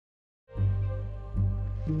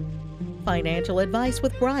Financial Advice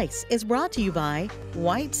with Bryce is brought to you by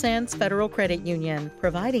White Sands Federal Credit Union,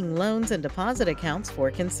 providing loans and deposit accounts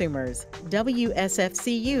for consumers. WSFCU.org.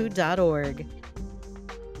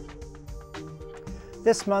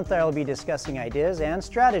 This month I will be discussing ideas and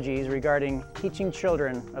strategies regarding teaching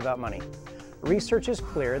children about money. Research is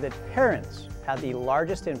clear that parents have the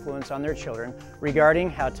largest influence on their children regarding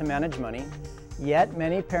how to manage money, yet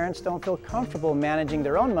many parents don't feel comfortable managing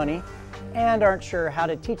their own money and aren't sure how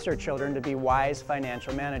to teach their children to be wise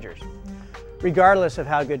financial managers. Regardless of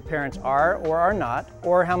how good parents are or are not,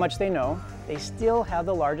 or how much they know, they still have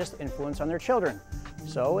the largest influence on their children.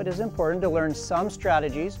 So it is important to learn some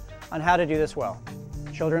strategies on how to do this well.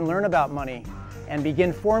 Children learn about money and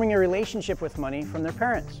begin forming a relationship with money from their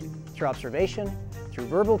parents, through observation, through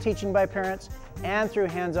verbal teaching by parents, and through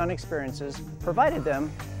hands-on experiences provided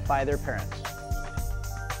them by their parents.